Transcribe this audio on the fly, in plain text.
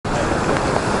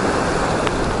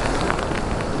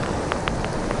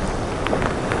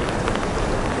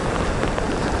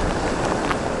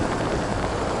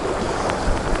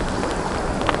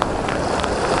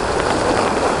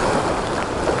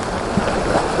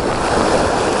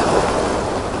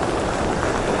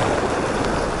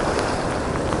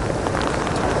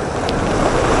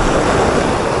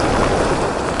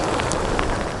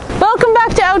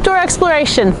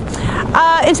exploration.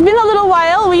 It's been a little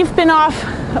while. We've been off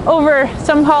over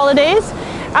some holidays,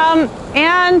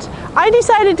 and I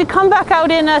decided to come back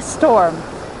out in a storm.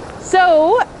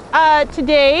 So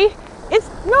today, it's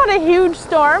not a huge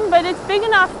storm, but it's big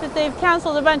enough that they've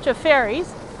canceled a bunch of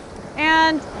ferries.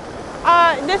 And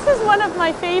this is one of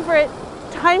my favorite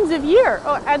times of year.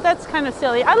 Oh, that's kind of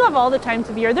silly. I love all the times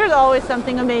of year. There's always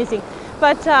something amazing.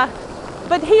 But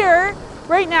here,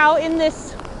 right now, in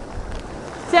this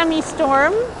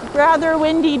semi-storm, rather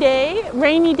windy day,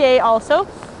 rainy day also,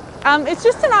 it's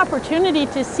just an opportunity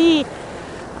to see,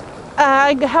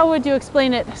 how would you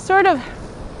explain it? Sort of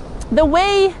the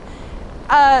way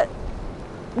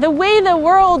the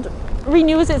world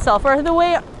renews itself, or the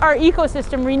way our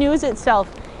ecosystem renews itself,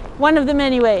 one of the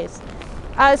many ways.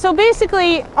 So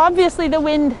basically, obviously the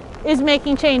wind is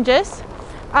making changes,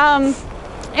 and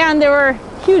there were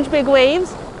huge big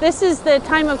waves. This is the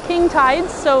time of king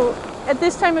tides, so at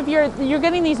this time of year you're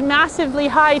getting these massively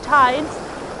high tides.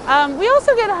 We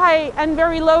also get high and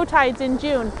very low tides in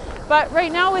June, but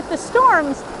right now with the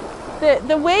storms,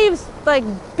 the waves like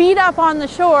beat up on the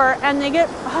shore and they get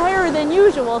higher than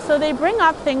usual, so they bring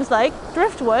up things like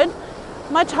driftwood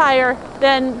much higher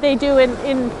than they do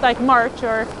in like March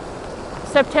or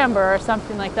September or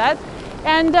something like that.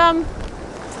 And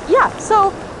yeah,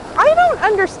 so I don't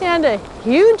understand a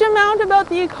huge amount about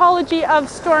the ecology of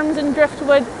storms and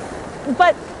driftwood,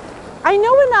 but I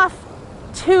know enough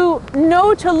to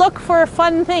know to look for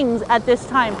fun things at this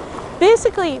time.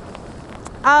 Basically,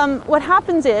 what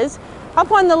happens is,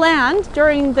 up on the land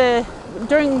during the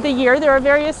year, there are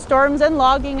various storms and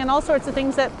logging and all sorts of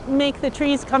things that make the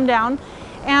trees come down,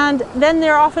 and then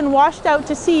they're often washed out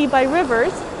to sea by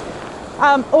rivers,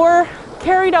 or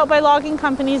carried out by logging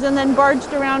companies and then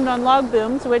barged around on log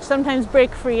booms, which sometimes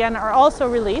break free and are also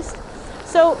released.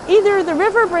 So either the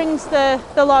river brings the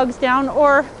logs down,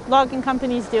 or logging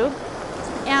companies do,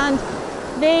 and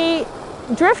they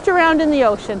drift around in the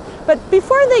ocean. But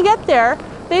before they get there,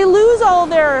 they lose all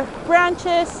their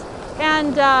branches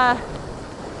and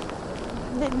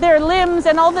their limbs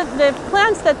and all the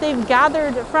plants that they've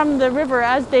gathered from the river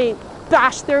as they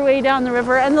bash their way down the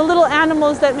river, and the little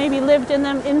animals that maybe lived in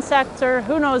them, insects or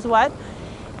who knows what.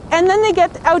 And then they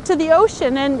get out to the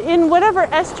ocean, and in whatever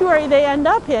estuary they end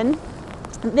up in,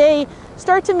 they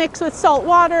start to mix with salt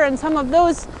water, and some of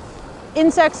those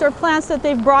insects or plants that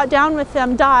they've brought down with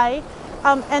them die,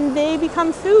 and they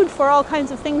become food for all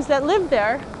kinds of things that live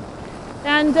there.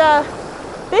 And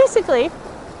basically,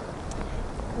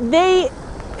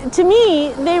 to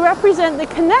me, they represent the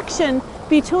connection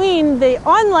between the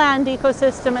on-land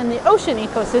ecosystem and the ocean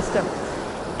ecosystem.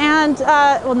 And,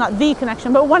 well, not the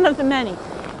connection, but one of the many.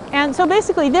 And so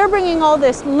basically, they're bringing all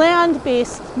this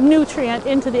land-based nutrient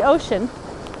into the ocean.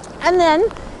 And then,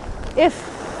 if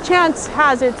chance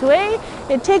has its way,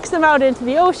 it takes them out into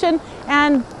the ocean,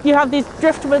 and you have these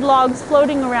driftwood logs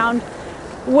floating around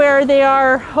where they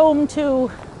are home to,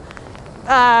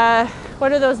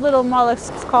 what are those little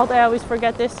mollusks called? I always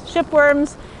forget this.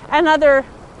 Shipworms and other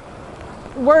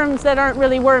worms that aren't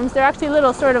really worms. They're actually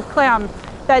little sort of clam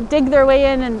that dig their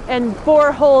way in and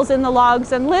bore holes in the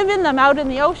logs and live in them out in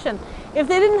the ocean. If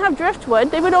they didn't have driftwood,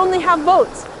 they would only have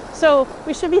boats. So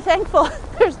we should be thankful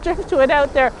there's driftwood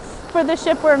out there for the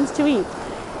shipworms to eat.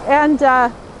 And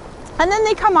then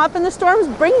they come up and the storms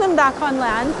bring them back on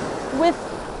land with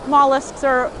mollusks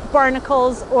or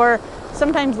barnacles or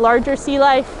sometimes larger sea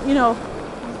life. You know,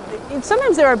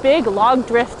 sometimes there are big log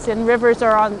drifts in rivers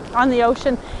or on the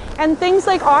ocean, and things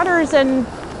like otters and,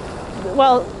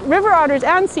 well, river otters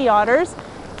and sea otters,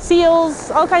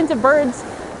 seals, all kinds of birds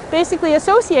basically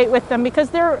associate with them because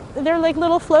they're like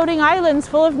little floating islands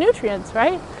full of nutrients,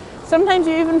 right? Sometimes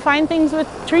you even find things with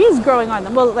trees growing on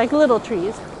them, well, like little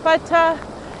trees. But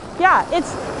yeah,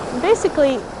 it's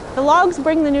basically the logs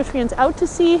bring the nutrients out to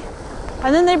sea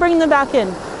and then they bring them back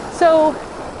in. So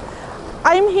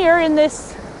I'm here in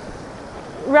this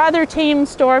rather tame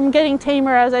storm, getting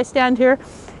tamer as I stand here,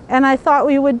 and I thought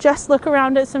we would just look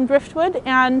around at some driftwood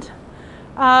and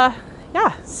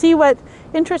yeah, see what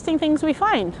interesting things we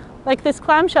find. Like this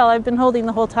clamshell I've been holding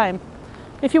the whole time.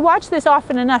 If you watch this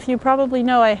often enough, you probably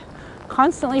know I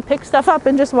constantly pick stuff up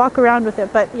and just walk around with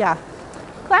it. But yeah,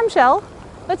 clamshell.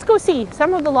 Let's go see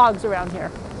some of the logs around here.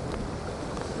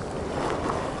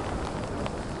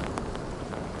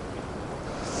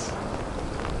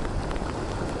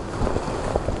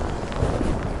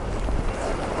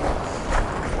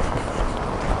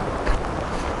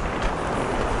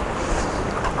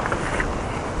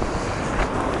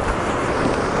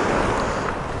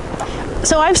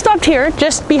 So I've stopped here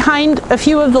just behind a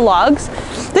few of the logs.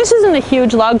 This isn't a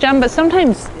huge log jam, but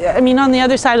sometimes, I mean, on the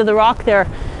other side of the rock there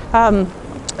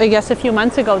I guess a few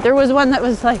months ago, there was one that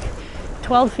was like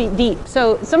 12 feet deep.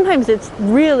 So sometimes it's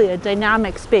really a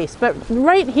dynamic space, but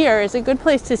right here is a good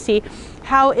place to see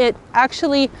how it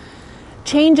actually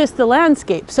changes the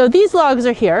landscape. So these logs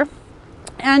are here,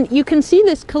 and you can see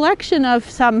this collection of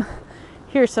some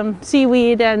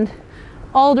seaweed and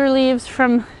alder leaves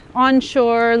from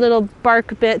onshore, little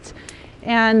bark bits,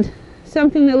 and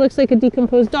something that looks like a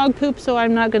decomposed dog poop, so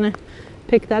I'm not going to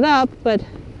pick that up, but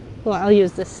well, I'll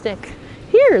use this stick.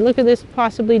 Here, look at this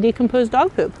possibly decomposed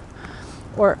dog poop.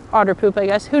 Or otter poop, I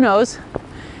guess, who knows.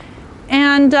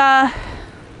 And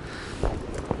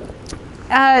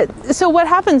so what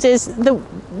happens is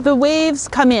the waves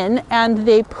come in and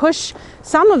they push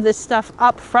some of this stuff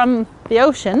up from the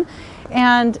ocean,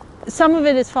 and some of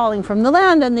it is falling from the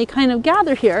land, and they kind of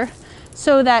gather here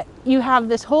so that you have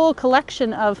this whole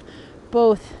collection of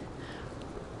both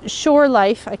shore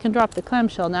life, I can drop the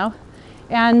clamshell now,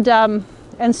 and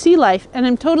sea life. And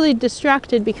I'm totally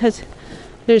distracted because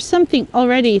there's something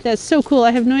already that's so cool.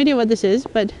 I have no idea what this is,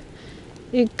 but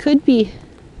it could be,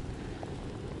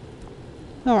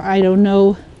 oh, I don't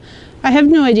know. I have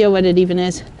no idea what it even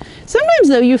is. Sometimes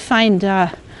though you find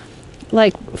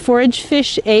like forage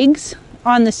fish eggs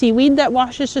on the seaweed that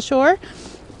washes ashore,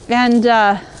 and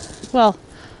well,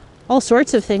 all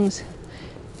sorts of things.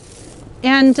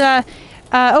 And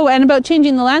oh, and about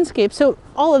changing the landscape. So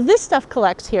all of this stuff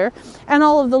collects here, and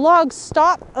all of the logs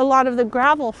stop a lot of the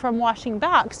gravel from washing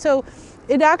back. So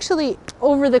it actually,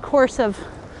 over the course of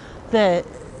the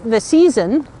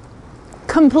season,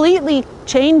 completely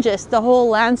changes the whole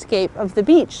landscape of the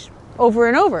beach over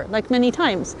and over, like many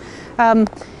times.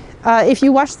 If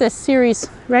you watch this series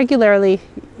regularly,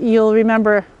 you'll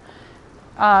remember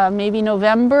maybe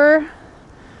November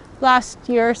last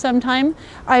year sometime,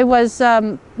 I was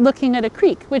looking at a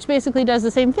creek, which basically does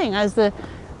the same thing. As the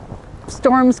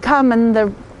storms come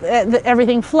and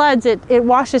everything floods, it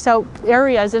washes out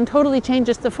areas and totally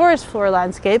changes the forest floor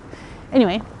landscape.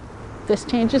 Anyway, this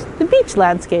changes the beach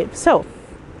landscape. So,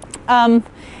 and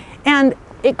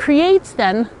it creates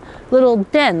then little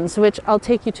dens, which I'll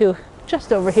take you to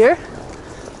just over here.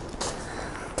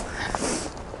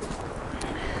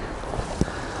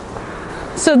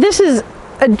 So this is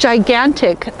a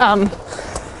gigantic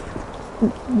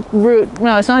root,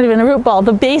 no, it's not even a root ball,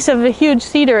 the base of a huge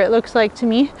cedar, it looks like to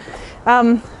me,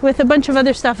 with a bunch of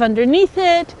other stuff underneath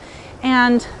it,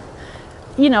 and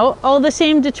you know, all the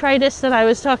same detritus that I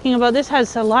was talking about. This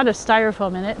has a lot of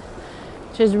styrofoam in it,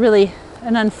 which is really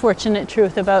an unfortunate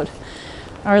truth about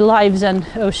our lives and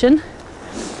ocean.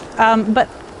 But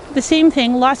the same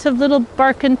thing, lots of little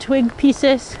bark and twig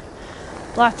pieces,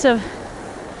 lots of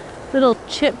little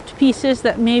chipped pieces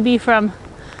that may be from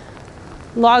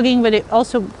logging, but it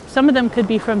also, some of them could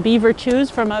be from beaver chews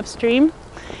from upstream.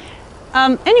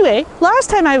 Anyway, last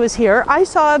time I was here, I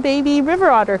saw a baby river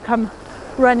otter come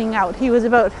running out.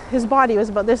 His body was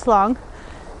about this long,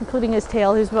 including his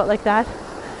tail. He was about like that.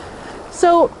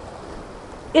 So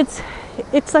it's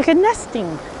like a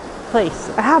nesting place,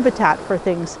 a habitat for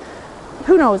things.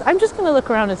 Who knows? I'm just going to look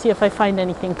around and see if I find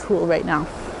anything cool right now.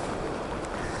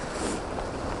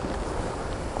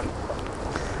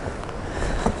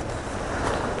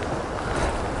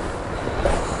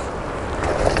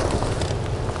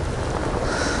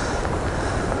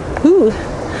 Ooh,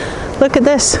 look at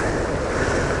this.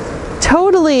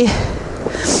 Totally,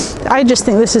 I just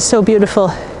think this is so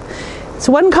beautiful. It's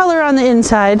one color on the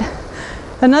inside,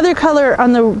 another color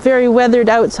on the very weathered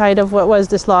outside of what was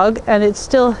this log, and it's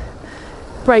still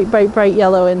bright, bright, bright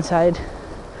yellow inside.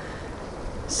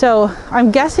 So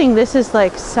I'm guessing this is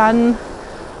like sun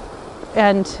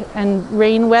and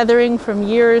rain weathering from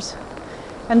years,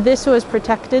 and this was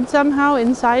protected somehow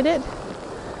inside it.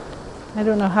 I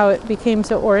don't know how it became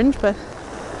so orange, but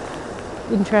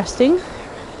interesting.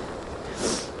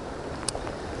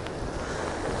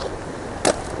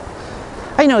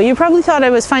 I know, you probably thought I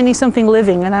was finding something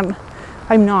living, and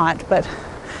I'm not, but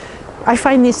I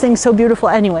find these things so beautiful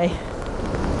anyway.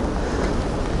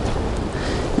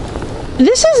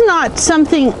 This is not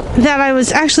something that I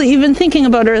was actually even thinking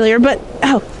about earlier, but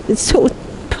oh, it's so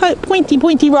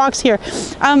pointy rocks here.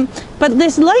 But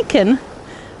this lichen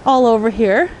all over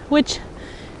here, which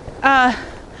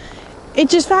it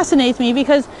just fascinates me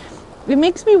because it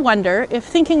makes me wonder if,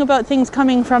 thinking about things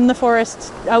coming from the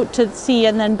forest out to the sea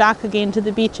and then back again to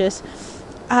the beaches,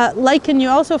 lichen you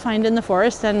also find in the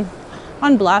forest and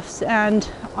on bluffs and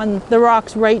on the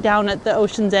rocks right down at the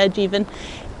ocean's edge even.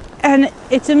 And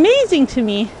it's amazing to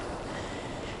me.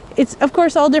 It's of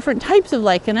course all different types of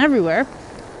lichen everywhere,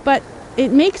 but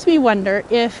it makes me wonder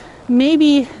if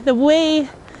maybe the way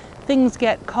things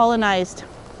get colonized,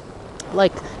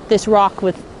 like this rock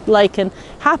with lichen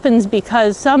happens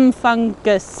because some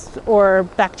fungus or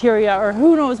bacteria or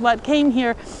who knows what came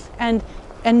here and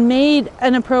made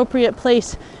an appropriate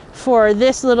place for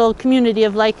this little community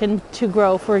of lichen to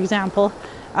grow, for example.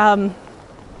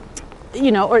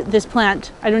 You know, or this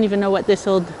plant. I don't even know what this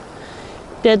old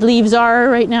dead leaves are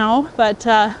right now, but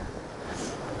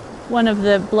one of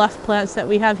the bluff plants that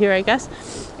we have here, I guess.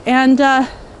 And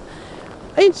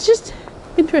it's just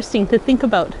interesting to think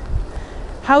about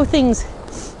how things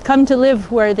come to live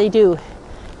where they do.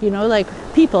 You know, like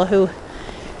people who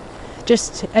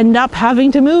just end up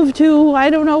having to move to, I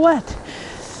don't know what,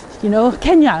 you know,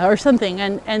 Kenya or something,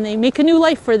 and they make a new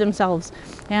life for themselves.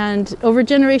 And over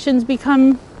generations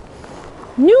become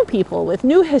new people with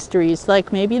new histories.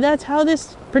 Like maybe that's how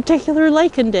this particular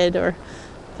lichen did, or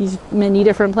these many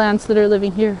different plants that are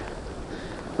living here.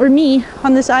 Or me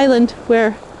on this island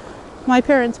where my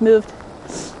parents moved,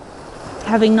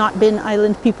 having not been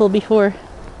island people before.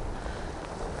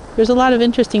 There's a lot of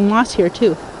interesting moss here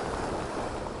too.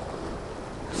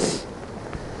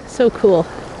 So cool.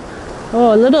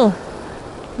 Oh,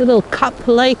 little cup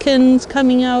lichens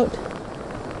coming out.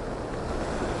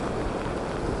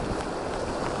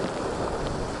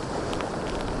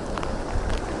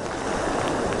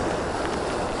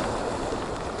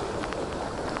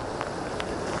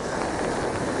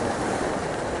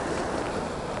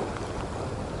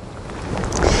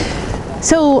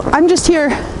 So I'm just here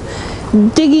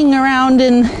digging around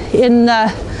in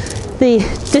the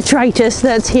detritus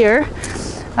that's here.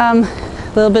 A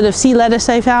little bit of sea lettuce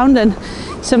I found and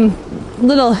some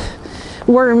little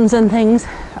worms and things.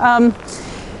 And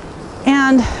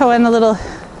a little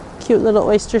cute little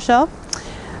oyster shell.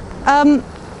 And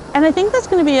I think that's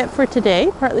going to be it for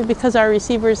today, partly because our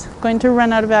receiver's going to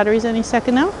run out of batteries any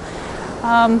second now.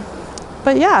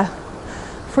 But yeah,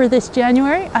 for this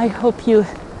January, I hope you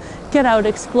get out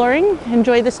exploring,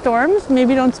 enjoy the storms,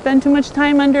 maybe don't spend too much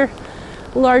time under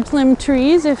large limb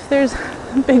trees if there's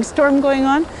a big storm going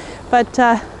on,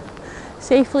 but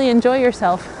safely enjoy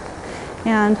yourself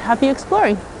and happy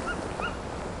exploring.